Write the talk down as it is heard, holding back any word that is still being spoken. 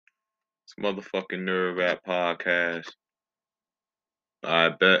It's motherfucking Nerd Rap Podcast. I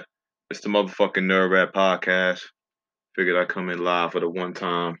bet. It's the motherfucking Nerd Rap Podcast. Figured I'd come in live for the one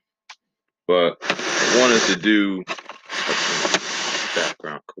time. But I wanted to do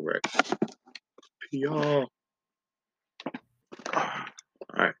background correct. PR.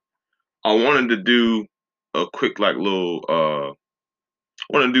 Alright. I wanted to do a quick little I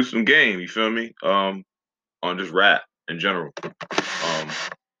wanna do some game, you feel me? On just rap in general.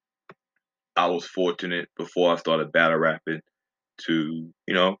 I was fortunate before I started battle rapping to,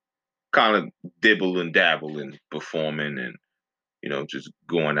 kind of dibble and dabble in performing and just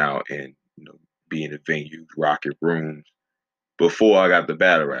going out and being at venues, rocking rooms before I got the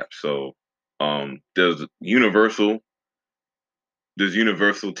battle rap. So there's universal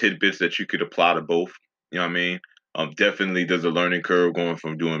tidbits that you could apply to both. You know what I mean? Definitely there's a learning curve going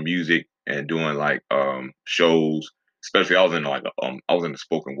from doing music and doing shows. Especially I was in the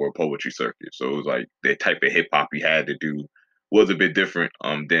spoken word poetry circuit, so it was like the type of hip hop you had to do was a bit different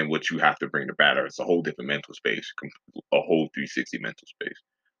than what you have to bring to battle. It's a whole different mental space, a whole 360 mental space.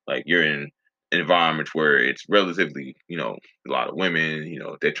 Like you're in environments where it's relatively, a lot of women,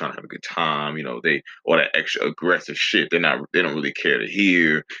 they're trying to have a good time, they all that extra aggressive shit. They don't really care to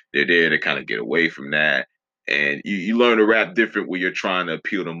hear. They're there to kind of get away from that. And you learn to rap different when you're trying to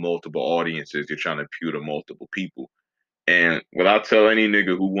appeal to multiple audiences, you're trying to appeal to multiple people. And what I tell any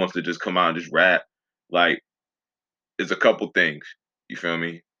nigga who wants to just come out and just rap, like, it's a couple things. You feel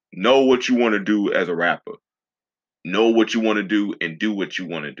me? Know what you want to do as a rapper. Know what you want to do and do what you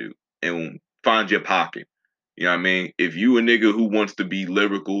want to do. And find your pocket. You know what I mean? If you a nigga who wants to be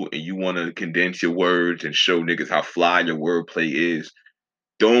lyrical and you want to condense your words and show niggas how fly your wordplay is,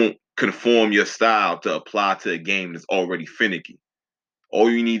 don't conform your style to apply to a game that's already finicky. All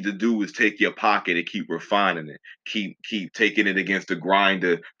you need to do is take your pocket and keep refining it. Keep taking it against the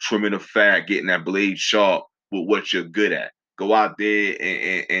grinder, trimming the fat, getting that blade sharp with what you're good at. Go out there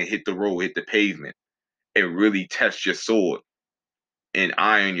and hit the road, hit the pavement, and really test your sword and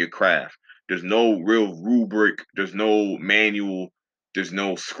iron your craft. There's no real rubric, there's no manual, there's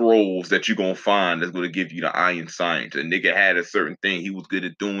no scrolls that you're gonna find that's gonna give you the iron science. A nigga had a certain thing he was good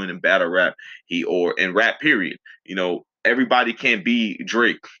at doing in battle rap, or in rap period. Everybody can't be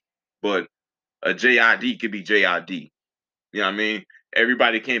Drake, but a JID could be JID. You know what I mean?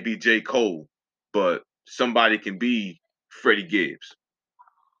 Everybody can't be J. Cole, but somebody can be Freddie Gibbs.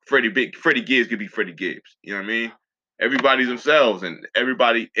 Freddie Gibbs could be Freddie Gibbs. You know what I mean? Everybody's themselves, and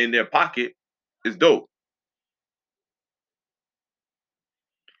everybody in their pocket is dope.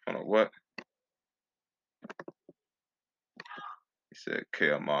 Hold on, what? He said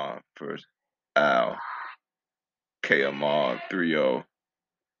KMR first. Al. KMR 3-0.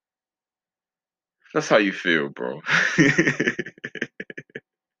 That's how you feel, bro.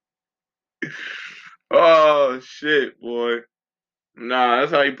 Oh shit, boy. Nah,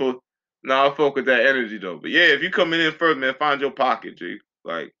 that's how you put. Nah, I fuck with that energy though. But yeah, if you coming in first, man, find your pocket, G.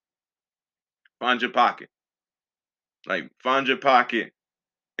 Like, find your pocket. Like, find your pocket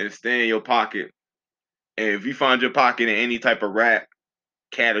and stay in your pocket. And if you find your pocket in any type of rap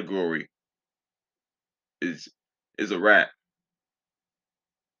category, is is a rap.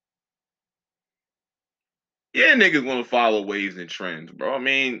 Yeah, niggas want to follow waves and trends, bro. I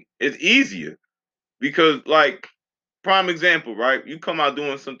mean, it's easier because, like, prime example, right? You come out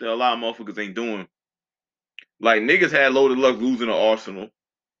doing something a lot of motherfuckers ain't doing. Like, niggas had Loaded Luck losing to Arsenal,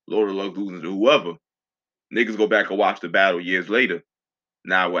 Loaded Luck losing to whoever. Niggas go back and watch the battle years later.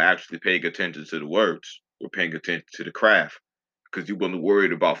 Now we're actually paying attention to the words. We're paying attention to the craft because you wasn't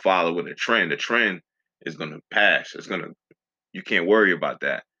worried about following the trend. The trend is gonna pass. You can't worry about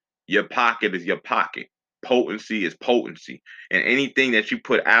that. Your pocket is your pocket. Potency is potency. And anything that you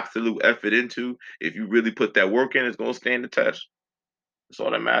put absolute effort into, if you really put that work in, it's gonna stand the test. That's all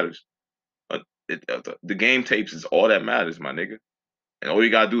that matters. The game tapes is all that matters, my nigga. And all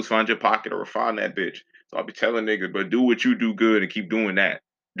you gotta do is find your pocket or refine that bitch. So I'll be telling niggas, but do what you do good and keep doing that.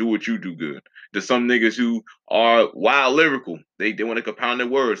 Do what you do good. There's some niggas who are wild lyrical. They want to compound their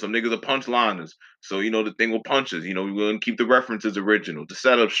words. Some niggas are punchliners. So, the thing with punches, we want to keep the references original, the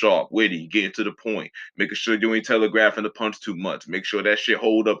setup sharp, witty, getting to the point, making sure you ain't telegraphing the punch too much. Make sure that shit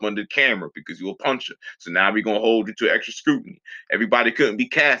hold up under the camera because you're a puncher. So now we're gonna hold you to extra scrutiny. Everybody couldn't be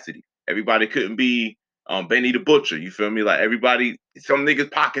Cassidy. Everybody couldn't be Benny the Butcher. You feel me? Like everybody, some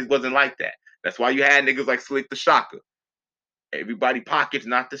niggas' pockets wasn't like that. That's why you had niggas like Slick the Shocker. Everybody pocket's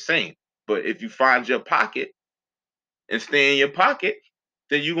not the same. But if you find your pocket and stay in your pocket,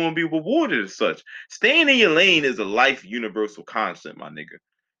 then you're gonna be rewarded as such. Staying in your lane is a life universal concept, my nigga.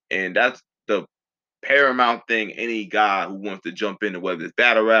 And that's the paramount thing any guy who wants to jump into, whether it's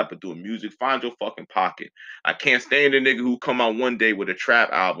battle rap or doing music, find your fucking pocket. I can't stand a nigga who come out one day with a trap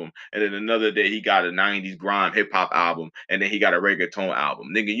album and then another day he got a 90s grime hip hop album and then he got a reggaeton album.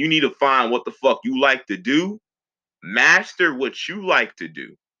 Nigga, you need to find what the fuck you like to do, master what you like to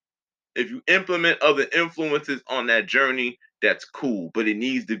do. If you implement other influences on that journey, that's cool, but it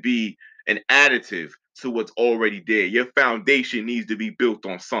needs to be an additive to what's already there. Your foundation needs to be built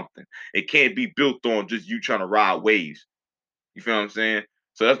on something. It can't be built on just you trying to ride waves. You feel what I'm saying?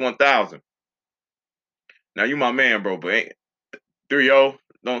 So that's 1,000. Now you my man, bro, but ain't 3-0?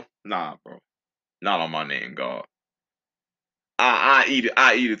 No, nah, bro. Not on my name, God. I eat it.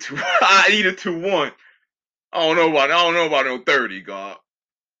 I eat it 2. I eat it 2-1. I don't know about no 30, God.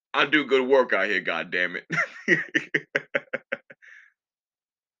 I do good work out here, god damn it.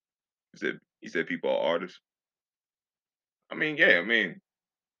 He said people are artists. I mean, yeah, I mean,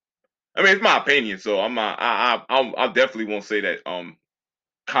 it's my opinion, so I'm not, I definitely won't say that.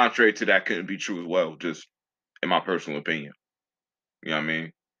 Contrary to that, couldn't be true as well. Just in my personal opinion, you know what I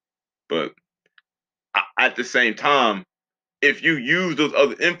mean. But at the same time, if you use those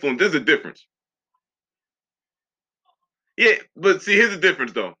other influences, there's a difference. Yeah, but see, here's the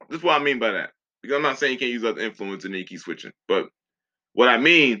difference though. This is what I mean by that. Because I'm not saying you can't use other influences and then you keep switching, but what I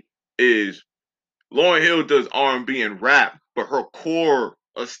mean is Lauryn Hill does R&B and rap, but her core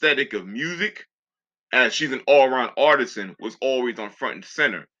aesthetic of music, as she's an all-around artisan, was always on front and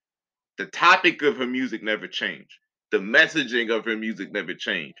center. The topic of her music never changed. The messaging of her music never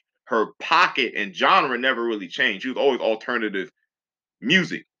changed. Her pocket and genre never really changed. She was always alternative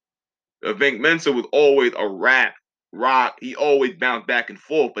music. Vic Mensa was always a rap, rock. He always bounced back and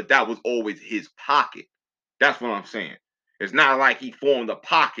forth, but that was always his pocket. That's what I'm saying. It's not like he formed a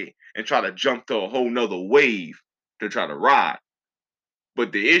pocket and tried to jump to a whole nother wave to try to ride.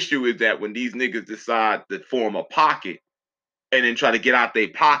 But the issue is that when these niggas decide to form a pocket and then try to get out their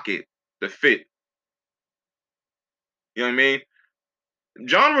pocket to fit, you know what I mean?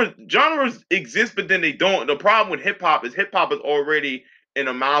 Genres exist, but then they don't. The problem with hip hop is already an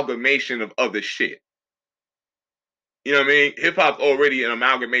amalgamation of other shit. You know what I mean? Hip hop's already an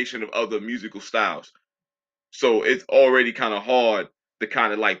amalgamation of other musical styles. So it's already kind of hard to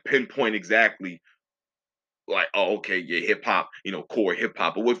kind of like pinpoint exactly like, oh, okay, yeah, hip hop, core hip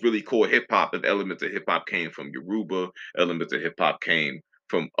hop. But what's really core hip hop if elements of hip hop came from Yoruba, elements of hip hop came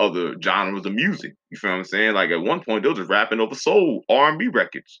from other genres of music. You feel what I'm saying? Like at one point they were just rapping over soul R&B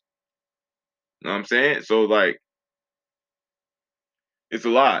records. You know what I'm saying? So like it's a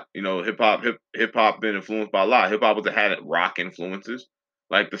lot. Hip hop been influenced by a lot. Hip hop was had rock influences.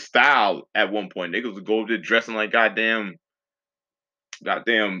 Like the style at one point, niggas would go there dressing like goddamn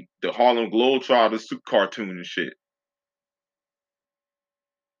the Harlem Globetrotters suit cartoon and shit.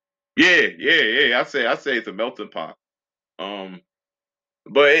 Yeah, yeah, yeah. I say it's a melting pot. Um,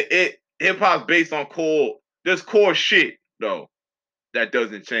 but it hip hop's based on core. There's core shit though that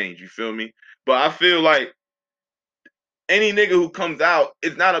doesn't change. You feel me? But I feel like any nigga who comes out,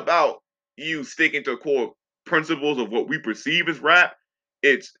 it's not about you sticking to core principles of what we perceive as rap.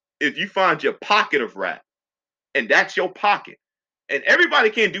 It's if you find your pocket of rap, and that's your pocket. And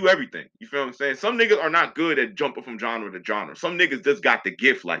everybody can't do everything. You feel what I'm saying? Some niggas are not good at jumping from genre to genre. Some niggas just got the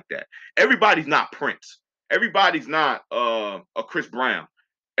gift like that. Everybody's not Prince. Everybody's not a Chris Brown.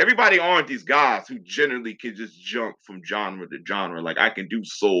 Everybody aren't these guys who generally can just jump from genre to genre. Like I can do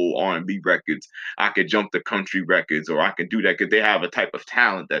soul R&B records, I could jump to country records, or I can do that because they have a type of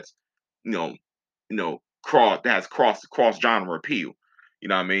talent that's, you know, cross genre appeal. You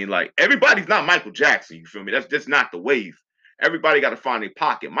know what I mean? Like everybody's not Michael Jackson. You feel me? That's just not the wave. Everybody got to find a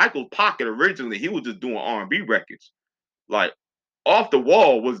pocket. Michael's pocket originally, he was just doing R&B records. Like Off the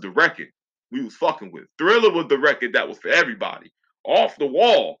Wall was the record we was fucking with. Thriller was the record that was for everybody. Off the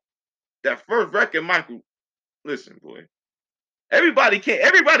Wall, that first record, Michael. Listen, boy, everybody can't.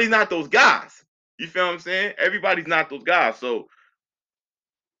 Everybody's not those guys. You feel what I'm saying? Everybody's not those guys. So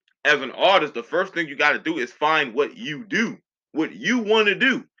as an artist, the first thing you got to do is find what you do, what you want to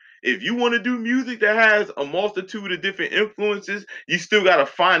do. If you want to do music that has a multitude of different influences, you still got to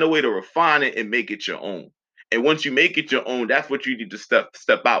find a way to refine it and make it your own. And once you make it your own, that's what you need to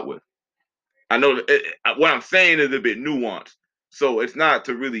step out with. I know what I'm saying is a bit nuanced. So it's not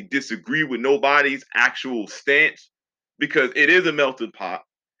to really disagree with nobody's actual stance because it is a melting pot.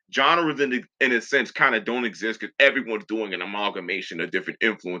 Genres, in a sense, kind of don't exist because everyone's doing an amalgamation of different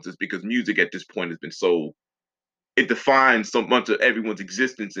influences because music at this point has been so it defines so much of everyone's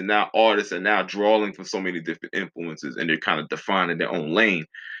existence, and now artists are now drawing from so many different influences and they're kind of defining their own lane.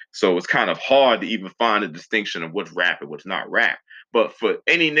 So it's kind of hard to even find a distinction of what's rap and what's not rap. But for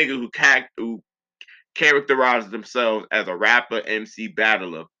any nigga who characterize themselves as a rapper, MC,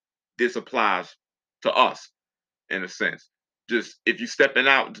 battler, this applies to us in a sense. Just if you stepping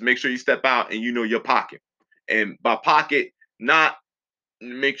out, just make sure you step out and you know your pocket. And by pocket, not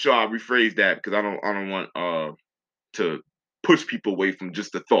make sure I rephrase that because I don't want to push people away from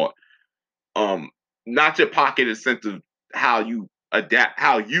just the thought. Um, Not your pocket in the sense of how you adapt,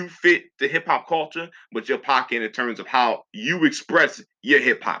 how you fit the hip hop culture, but your pocket in terms of how you express your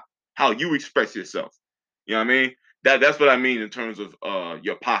hip hop, how you express yourself. You know what I mean? That's what I mean in terms of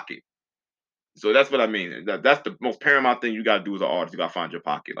your pocket. So that's what I mean. That's the most paramount thing you gotta do as an artist. You gotta find your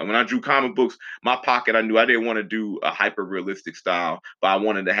pocket. Like when I drew comic books, my pocket, I knew I didn't want to do a hyper realistic style, but I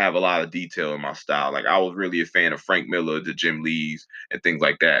wanted to have a lot of detail in my style. Like I was really a fan of Frank Miller, the Jim Lees, and things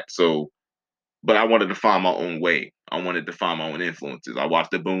like that. So but I wanted to find my own way. I wanted to find my own influences. I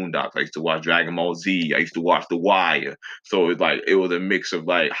watched the Boondocks. I used to watch Dragon Ball Z. I used to watch The Wire. So it's like it was a mix of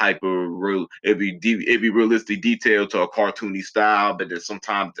like hyper real. It'd be realistic detail to a cartoony style, but then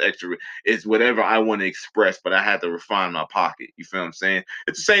sometimes extra. It's whatever I want to express, but I had to refine my pocket. You feel what I'm saying?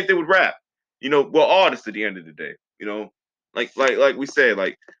 It's the same thing with rap. You know, we're artists at the end of the day. You know, like we said,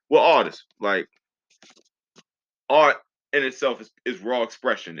 like we're artists. Like art in itself is raw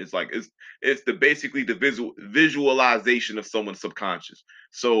expression. It's like it's the basically the visualization of someone's subconscious.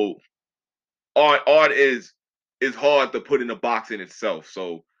 So art is hard to put in a box in itself.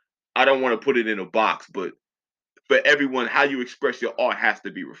 So I don't want to put it in a box, but for everyone, how you express your art has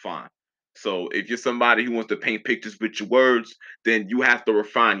to be refined. So if you're somebody who wants to paint pictures with your words, then you have to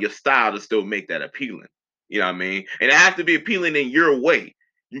refine your style to still make that appealing. You know what I mean? And it has to be appealing in your way.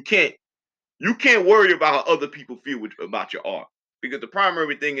 You can't you can't worry about how other people feel about your art because the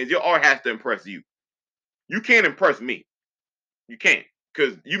primary thing is your art has to impress you. You can't impress me. You can't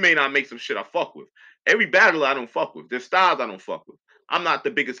because you may not make some shit I fuck with. Every battler I don't fuck with. There's styles I don't fuck with. I'm not the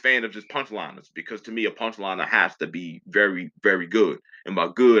biggest fan of just punchliners because to me a punchliner has to be very, very good. And by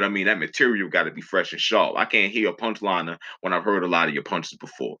good, I mean that material got to be fresh and sharp. I can't hear a punchliner when I've heard a lot of your punches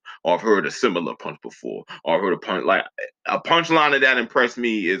before, or I've heard a similar punch before, or I've heard a punch like a punchliner that impressed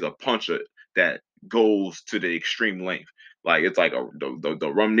me is a puncher that goes to the extreme length. Like it's like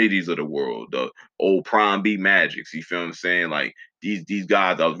the Rum Nitties of the world, the old Prime B Magics. You feel what I'm saying? Like these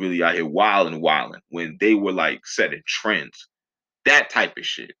guys I was really out here wilding when they were like setting trends. That type of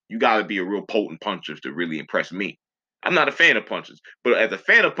shit. You gotta be a real potent puncher to really impress me. I'm not a fan of punches, but as a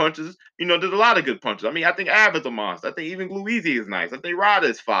fan of punches, you know, there's a lot of good punches. I mean, I think Av is a monster. I think even Glue Easy is nice. I think Rada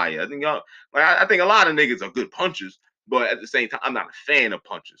is fire. I think I think a lot of niggas are good punches, but at the same time, I'm not a fan of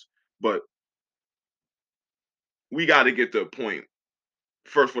punches. But we got to get to a point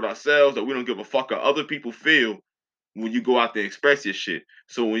first with ourselves that we don't give a fuck how other people feel when you go out there and express your shit.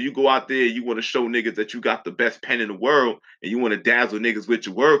 So when you go out there, you want to show niggas that you got the best pen in the world and you want to dazzle niggas with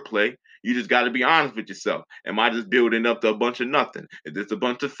your wordplay. You just got to be honest with yourself. Am I just building up to a bunch of nothing? Is this a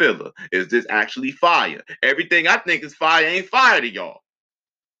bunch of filler? Is this actually fire? Everything I think is fire ain't fire to y'all.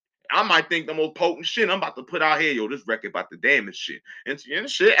 I might think the most potent shit I'm about to put out here, yo, this record about the damage shit. And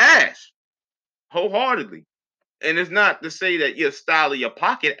shit ass. Wholeheartedly. And it's not to say that your style of your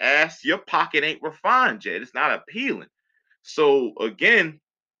pocket ass, your pocket ain't refined yet. It's not appealing. So again,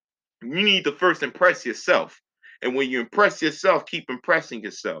 you need to first impress yourself. And when you impress yourself, keep impressing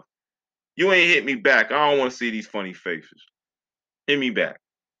yourself. You ain't hit me back. I don't want to see these funny faces. Hit me back.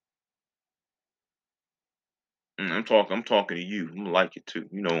 I'm talking to you. I'm gonna like it too.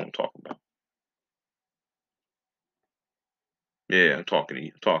 You know what I'm talking about. Yeah, I'm talking to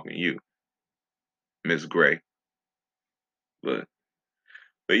you. I'm talking to you, Miss Gray. But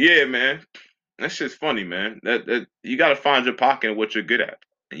but yeah, man. That shit's funny, man. That you gotta find your pocket and what you're good at.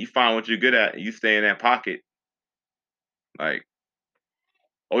 And you find what you're good at and you stay in that pocket, like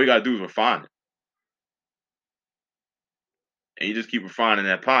all you gotta do is refine it. And you just keep refining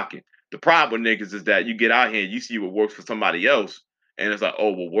that pocket. The problem with niggas is that you get out here and you see what works for somebody else, and it's like,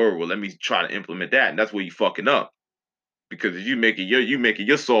 oh well, word, well, let me try to implement that, and that's where you fucking up. Because if you making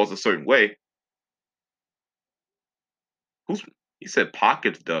your sauce a certain way. Who's he said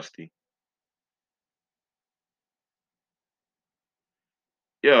pockets dusty?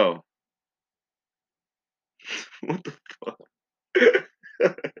 Yo, what the fuck?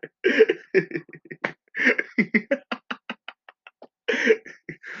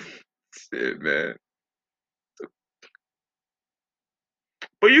 Shit, man.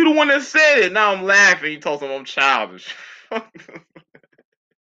 But you the one that said it. Now I'm laughing. You told someone I'm childish. Hell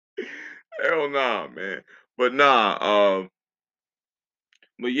nah, man. But nah,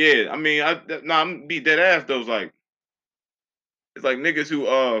 but yeah, I mean, nah, I'm be dead ass though. It's like niggas who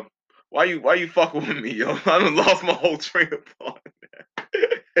why you fucking with me, yo? I done lost my whole train of thought.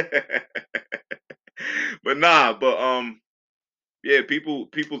 But nah, but yeah,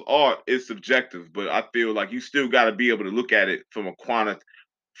 people's art is subjective, but I feel like you still got to be able to look at it from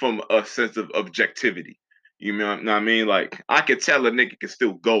from a sense of objectivity. Know what I mean? Like I could tell a nigga can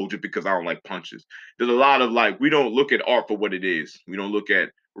still go just because I don't like punches. There's a lot of like we don't look at art for what it is. We don't look at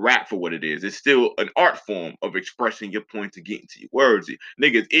rap for what it is. It's still an art form of expressing your point to getting to your words.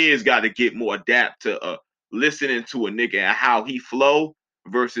 Niggas ears got to get more adapt to listening to a nigga and how he flow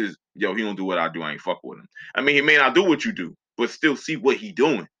versus yo he don't do what I do. I ain't fuck with him. I mean he may not do what you do, but still see what he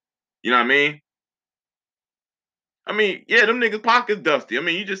doing. You know what I mean? I mean, yeah, them niggas pockets dusty. I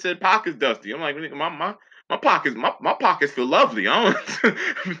mean, you just said pockets dusty. I'm like, nigga, my pockets, my pockets feel lovely. I don't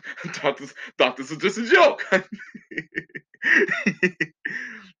thought this was just a joke.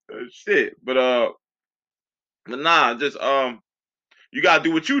 Shit. But nah, just you gotta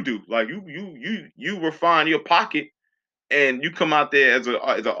do what you do. Like you refine your pocket and you come out there as an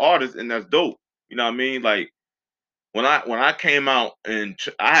artist and that's dope. You know what I mean? Like when I came out and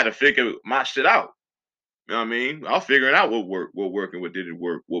I had to figure my shit out. You know what I mean? I was figuring out what worked and what didn't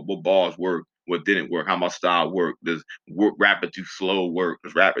work, what bars work, what didn't work, how my style worked. Does rapping too slow work?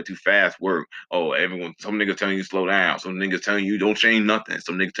 Does rapping too fast work? Oh, some niggas telling you to slow down. Some niggas telling you don't change nothing.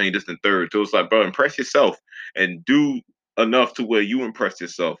 Some niggas telling you this and third. So it's like, bro, impress yourself and do enough to where you impress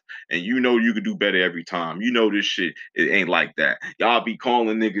yourself and you know you can do better every time. You know this shit, it ain't like that. Y'all be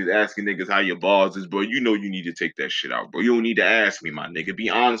calling niggas, asking niggas how your bars is, bro. You know you need to take that shit out, bro. You don't need to ask me, my nigga. Be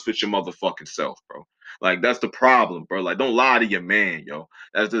honest with your motherfucking self, bro. Like that's the problem, bro. Like don't lie to your man, yo.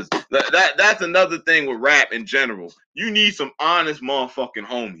 That's another thing with rap in general. You need some honest motherfucking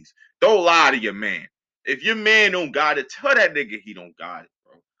homies. Don't lie to your man. If your man don't got it, tell that nigga he don't got it,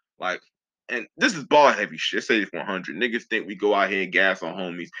 bro. Like, and this is ball heavy shit. Say it's 100. Niggas think we go out here and gas on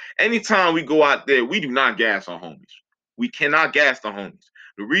homies. Anytime we go out there, we do not gas on homies. We cannot gas the homies.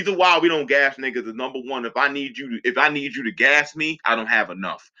 The reason why we don't gas niggas is number one, if I need you to gas me, I don't have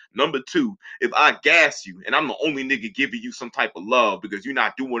enough. Number two, if I gas you and I'm the only nigga giving you some type of love because you're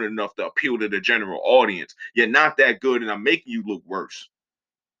not doing enough to appeal to the general audience, you're not that good and I'm making you look worse.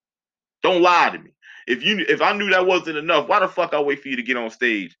 Don't lie to me. If I knew that wasn't enough, why the fuck I wait for you to get on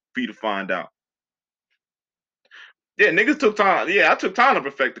stage for you to find out? Yeah, niggas took time. Yeah, I took time to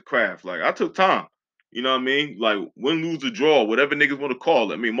perfect the craft. Like I took time. You know what I mean? Like win, lose, or draw, whatever niggas want to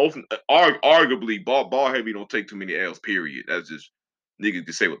call it. I mean, most arguably ball heavy don't take too many L's. Period. That's just niggas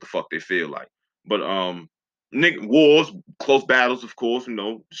can say what the fuck they feel like. But nigga wars, close battles, of course. You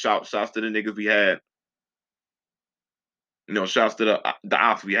know, shouts to the niggas we had. You know, shouts to the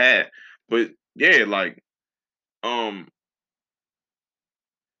ops we had. But yeah, like um,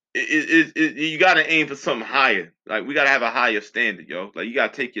 you gotta aim for something higher. Like we gotta have a higher standard, yo. Like you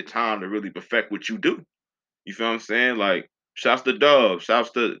gotta take your time to really perfect what you do. You feel what I'm saying? Like, shouts to Dub, shouts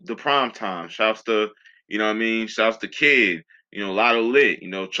to the prime time, shouts to, you know what I mean? Shouts to Kid, you know, Lotto Lit, you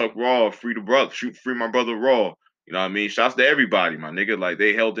know, Chuck Raw, free the brother, shoot free my brother Raw. You know what I mean? Shouts to everybody, my nigga. Like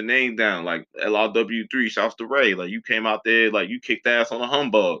they held the name down. Like LRW3, shouts to Ray. Like you came out there, like you kicked ass on a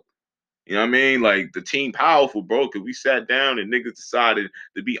humbug. You know what I mean? Like the team powerful, bro, because we sat down and niggas decided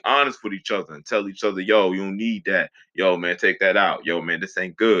to be honest with each other and tell each other, yo, you don't need that. Yo, man, take that out. Yo, man, this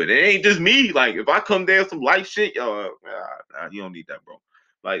ain't good. It ain't just me. Like, if I come there with some light shit, yo, you don't need that, bro.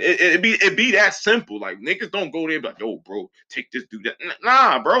 Like it be that simple. Like niggas don't go there and be like, yo, bro, take this, do that.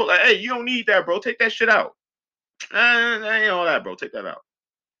 Nah, bro. Like, hey, you don't need that, bro. Take that shit out. Ain't all that, bro. Take that out.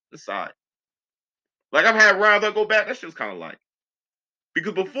 Aside. Like I've had rounds that go back. That shit's kind of like.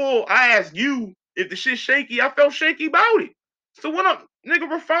 Because before I asked you if the shit shaky, I felt shaky about it. So when I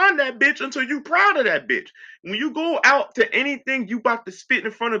nigga refine that bitch until you proud of that bitch. When you go out to anything you about to spit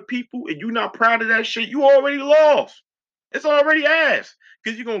in front of people and you not proud of that shit, you already lost. It's already ass.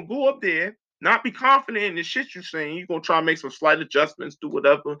 Because you're gonna go up there, not be confident in the shit you're saying. You're gonna try to make some slight adjustments, do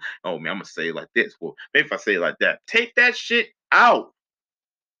whatever. Oh man, I'm gonna say it like this. Well, maybe if I say it like that. Take that shit out.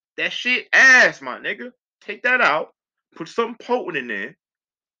 That shit ass, my nigga. Take that out. Put something potent in there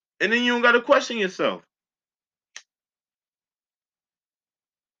and then you don't got to question yourself.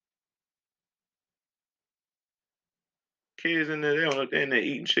 Kids in there, they in there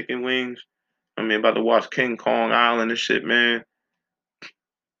eating chicken wings. I mean, about to watch King Kong Island and shit, man.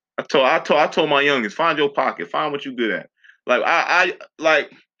 I told my youngest, find your pocket, find what you good at. Like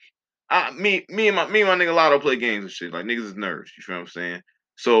like me and my nigga Lotto play games and shit. Like niggas is nerds. You feel what I'm saying?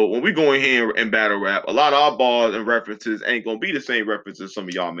 So when we go in here and battle rap, a lot of our bars and references ain't gonna be the same references some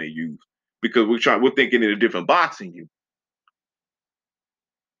of y'all may use because we're thinking in a different box than you.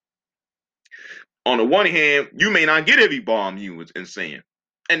 On the one hand, you may not get every bomb you was saying,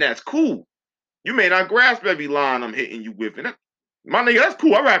 and that's cool. You may not grasp every line I'm hitting you with, and my nigga, that's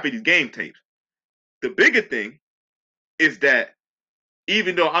cool. I rap in these game tapes. The bigger thing is that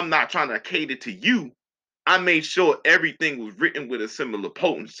even though I'm not trying to cater to you, I made sure everything was written with a similar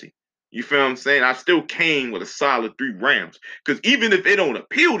potency. You feel what I'm saying? I still came with a solid 3 rounds. Because even if it don't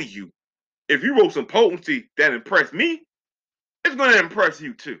appeal to you, if you wrote some potency that impressed me, it's gonna impress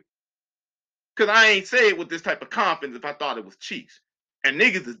you too. Cause I ain't say it with this type of confidence if I thought it was cheeks. And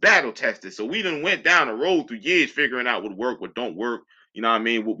niggas is battle tested. So we done went down the road through years figuring out what work, what don't work. You know what I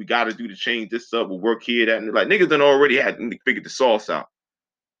mean? What we gotta do to change this up, what work here, that and like niggas done already had figured the sauce out.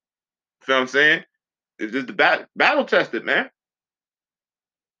 Feel what I'm saying? It's just the battle tested, man.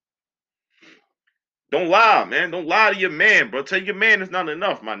 Don't lie, man. Don't lie to your man, bro. Tell your man it's not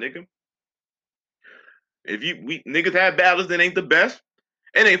enough, my nigga. If we niggas have battles that ain't the best,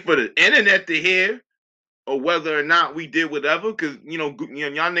 it ain't for the internet to hear or whether or not we did whatever. Because y'all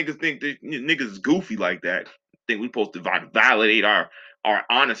niggas think that niggas is goofy like that. Think we supposed to validate our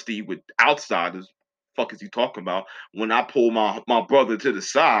honesty with outsiders. Fuck is you talking about? When I pull my brother to the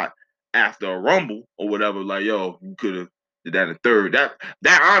side after a rumble or whatever, like yo, you could have did that in third.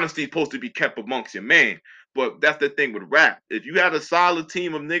 That honesty is supposed to be kept amongst your man. But that's the thing with rap. If you have a solid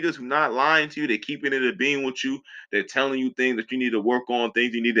team of niggas who not lying to you, they keeping it a being with you, they're telling you things that you need to work on,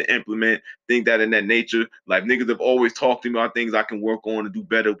 things you need to implement, things that in that nature. Like niggas have always talked to me about things I can work on and do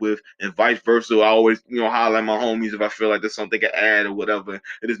better with, and vice versa. I always, highlight my homies if I feel like there's something I can add or whatever.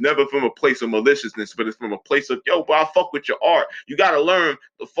 It is never from a place of maliciousness, but it's from a place of yo, bro, I fuck with your art. You gotta learn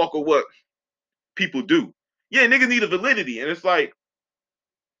to fuck with what people do. Yeah, niggas need a validity, and it's like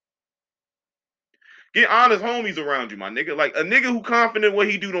get honest homies around you, my nigga. Like a nigga who confident what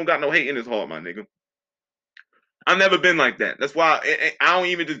he do don't got no hate in his heart, my nigga. I've never been like that. That's why I don't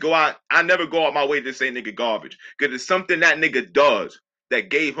even just go out. I never go out my way to say nigga garbage because it's something that nigga does that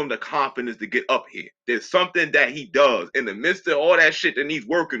gave him the confidence to get up here. There's something that he does in the midst of all that shit that he's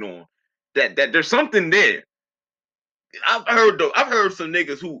working on. That there's something there. I've heard some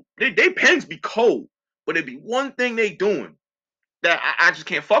niggas who they pens be cold, but it be one thing they doing that I just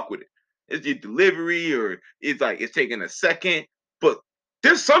can't fuck with it. It's your delivery or it's like it's taking a second, but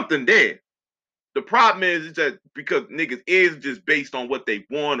there's something there. The problem is that because niggas is just based on what they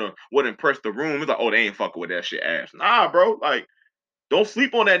want or what impressed the room. It's like, oh, they ain't fucking with that shit ass. Nah, bro. Like, don't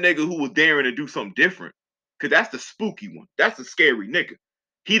sleep on that nigga who was daring to do something different. Cause that's the spooky one. That's the scary nigga.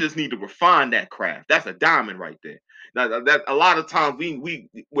 He just need to refine that craft. That's a diamond right there. Now that a lot of times we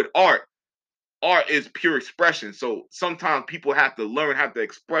with art is pure expression. So sometimes people have to learn how to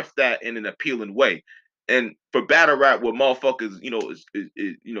express that in an appealing way. And for battle rap, where motherfuckers,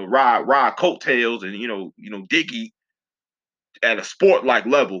 ride coattails and diggy at a sport like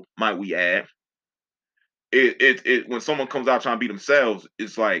level, might we add, it when someone comes out trying to be themselves,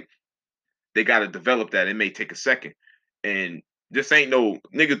 it's like they got to develop that. It may take a second, and this ain't no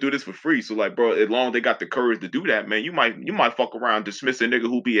niggas do this for free. So like, bro, as long as they got the courage to do that, man, you might fuck around dismiss a nigga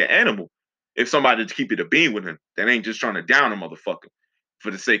who be an animal if somebody just keep it a being with him that ain't just trying to down a motherfucker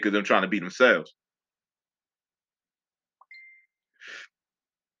for the sake of them trying to be themselves.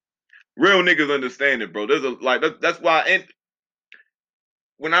 Real niggas understand it, bro. There's a like that's why. And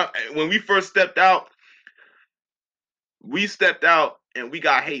when we first stepped out, we stepped out and we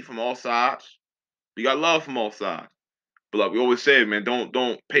got hate from all sides. We got love from all sides. But like we always say, man,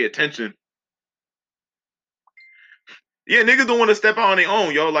 don't pay attention. Yeah, niggas don't want to step out on their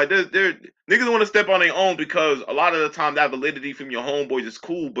own, yo. Like they're niggas don't want to step on their own because a lot of the time that validity from your homeboys is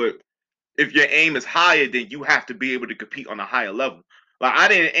cool, but if your aim is higher, then you have to be able to compete on a higher level. Like I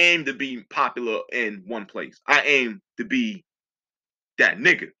didn't aim to be popular in one place. I aim to be that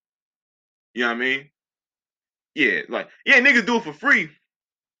nigga. You know what I mean? Yeah, like yeah, niggas do it for free.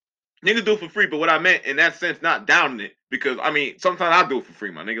 Niggas do it for free, but what I meant in that sense, not downing it, because I mean, sometimes I do it for free,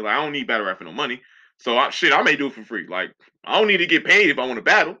 my nigga. Like I don't need battle rap for no money. So I may do it for free. Like I don't need to get paid if I want to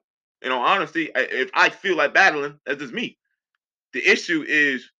battle. Honestly, if I feel like battling, that's just me. The issue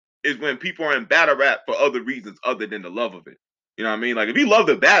is when people are in battle rap for other reasons other than the love of it. You know what I mean? Like if you love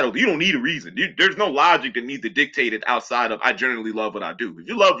the battle, you don't need a reason. There's no logic that needs to dictate it outside of I generally love what I do. If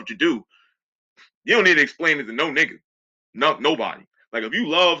you love what you do, you don't need to explain it to no nigga. Nobody. Like if you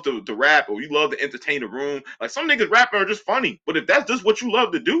love to rap or you love to entertain the room, like some niggas rapping are just funny. But if that's just what you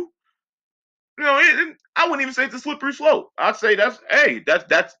love to do, I wouldn't even say it's a slippery slope. I'd say that's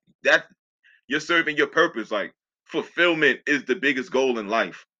you're serving your purpose. Like fulfillment is the biggest goal in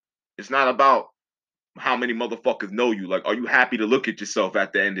life. It's not about how many motherfuckers know you. Like, are you happy to look at yourself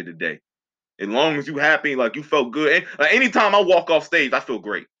at the end of the day? As long as you happy, like you felt good. And, like anytime I walk off stage, I feel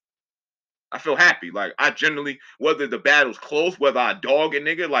great. I feel happy. Like I generally, whether the battle's close, whether I dog a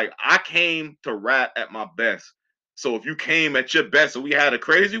nigga, like I came to rap at my best. So if you came at your best and we had a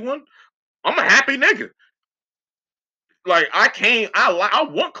crazy one, I'm a happy nigga. Like I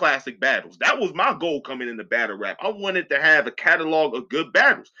want classic battles. That was my goal coming into battle rap. I wanted to have a catalog of good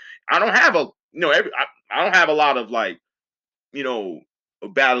battles. I don't have a I don't have a lot of like, you know,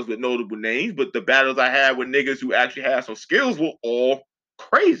 battles with notable names, but the battles I had with niggas who actually had some skills were all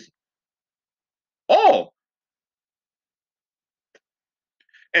crazy. All.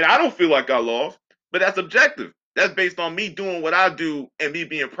 And I don't feel like I lost, but that's objective. That's based on me doing what I do and me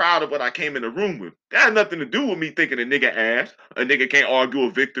being proud of what I came in the room with. That had nothing to do with me thinking a nigga ass. A nigga can't argue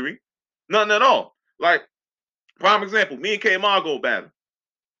a victory. Nothing at all. Like, prime example, me and K Mongo battle.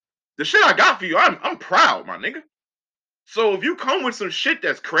 The shit I got for you, I'm proud, my nigga. So if you come with some shit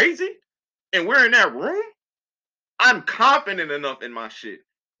that's crazy and we're in that room, I'm confident enough in my shit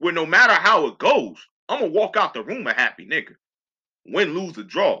where no matter how it goes, I'm gonna walk out the room a happy nigga. Win, lose, or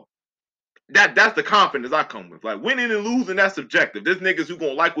draw. That's the confidence I come with. Like winning and losing, that's subjective. There's niggas who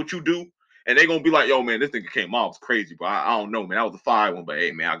gonna like what you do, and they gonna be like, "Yo, man, this nigga came off crazy, but I don't know, man. That was a fire one, but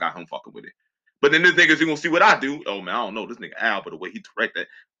hey, man, I got him fucking with it." But then there's niggas who gonna see what I do. Oh man, I don't know this nigga Al, but the way he direct that,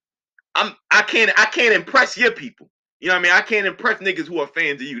 I can't impress your people. You know what I mean? I can't impress niggas who are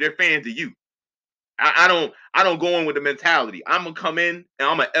fans of you. They're fans of you. I don't go in with the mentality. I'm gonna come in and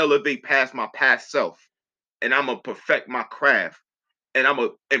I'm gonna elevate past my past self, and I'm gonna perfect my craft, and I'm gonna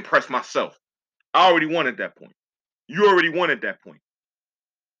impress myself. I already won at that point. You already won at that point.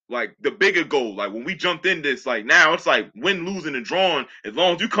 Like the bigger goal, like when we jumped in this, like now it's like win, losing, and drawing. As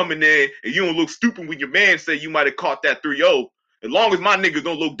long as you come in there and you don't look stupid when your man say you might have caught that 3-0, as long as my niggas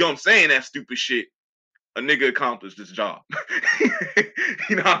don't look dumb saying that stupid shit, a nigga accomplished this job.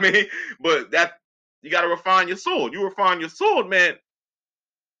 You know what I mean? But that you gotta refine your sword. You refine your sword, man.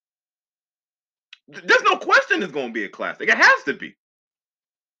 There's no question it's gonna be a classic. It has to be.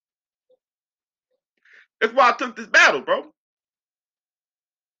 That's why I took this battle, bro.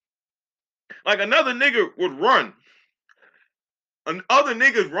 Like another nigga would run. And other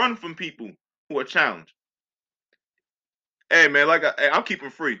niggas run from people who are challenged. Hey man, like I'm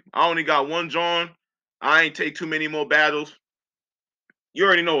keeping free. I only got one John. I ain't take too many more battles. You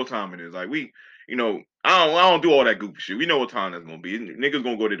already know what time it is. Like I don't do all that goofy shit. We know what time that's gonna be. Niggas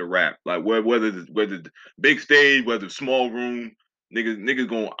gonna go to the rap. Like whether the big stage, whether small room, niggas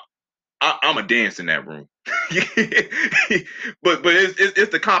gonna I'm a dance in that room. But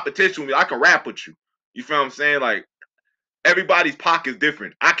it's the competition. I can rap with you. You feel what I'm saying? Like everybody's pocket's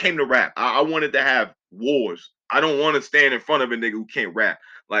different. I came to rap. I wanted to have wars. I don't want to stand in front of a nigga who can't rap.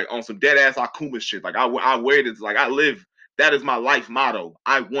 Like on some dead ass Akuma shit. Like I wear this. Like I live. That is my life motto.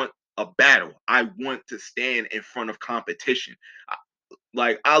 I want a battle. I want to stand in front of competition.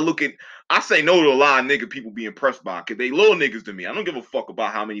 Like I say no to a lot of nigga people be impressed by because they little niggas to me. I don't give a fuck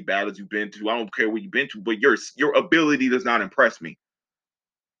about how many battles you've been to. I don't care what you've been to, but your ability does not impress me.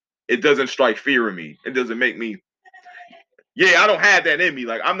 It doesn't strike fear in me. It doesn't make me. Yeah, I don't have that in me.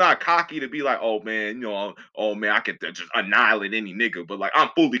 Like, I'm not cocky to be like, oh man, oh man, I can just annihilate any nigga. But like, I'm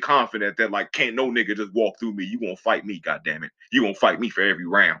fully confident that like, can't no nigga just walk through me. You gonna fight me, goddamn it. You gonna fight me for every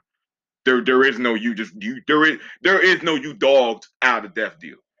round. There is no you just you there is no you dogged out of death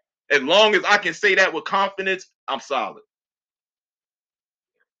deal. As long as I can say that with confidence, I'm solid.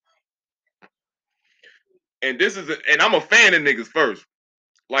 And I'm a fan of niggas first.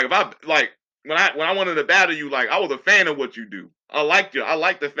 Like if I like when I wanted to battle you, like I was a fan of what you do. I liked you. I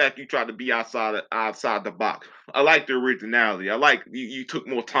like the fact you tried to be outside the box. I like the originality. I like you took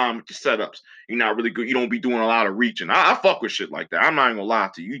more time with your setups. You're not really good. You don't be doing a lot of reaching. I fuck with shit like that. I'm not even gonna lie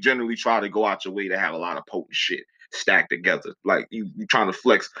to you. You generally try to go out your way to have a lot of potent shit stacked together. Like you trying to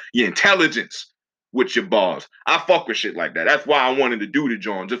flex your intelligence with your bars. I fuck with shit like that. That's why I wanted to do the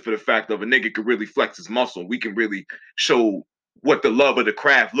John, just for the fact of a nigga could really flex his muscle. We can really show what the love of the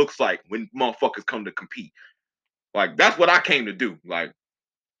craft looks like when motherfuckers come to compete. Like that's what I came to do. Like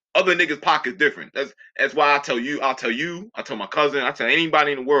other niggas' pockets different. That's why I tell my cousin, I tell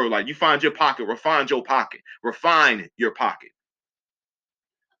anybody in the world, like you find your pocket, refine your pocket.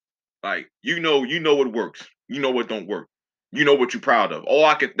 Like you know what works. You know what don't work. You know what you're proud of.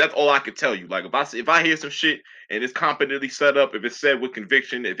 That's all I could tell you. Like if I hear some shit and it's competently set up, if it's said with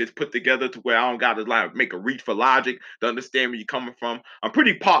conviction, if it's put together to where I don't gotta like make a reach for logic to understand where you're coming from. I'm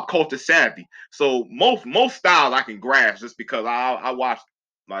pretty pop culture savvy. So most styles I can grasp just because I watched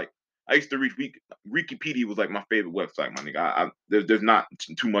like I used to read Wikipedia was like my favorite website, my nigga. There's not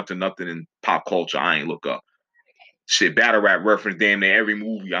too much of nothing in pop culture I ain't look up. Shit, battle rap reference damn near every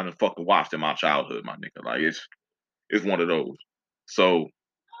movie I done fucking watched in my childhood, my nigga. Like it's one of those. So,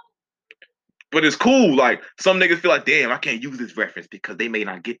 but it's cool. Like some niggas feel like, damn, I can't use this reference because they may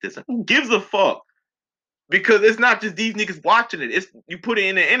not get this. Who gives a fuck? Because it's not just these niggas watching it. It's you put it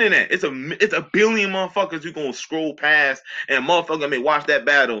in the internet. It's a billion motherfuckers who gonna scroll past and a motherfucker may watch that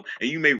battle and you may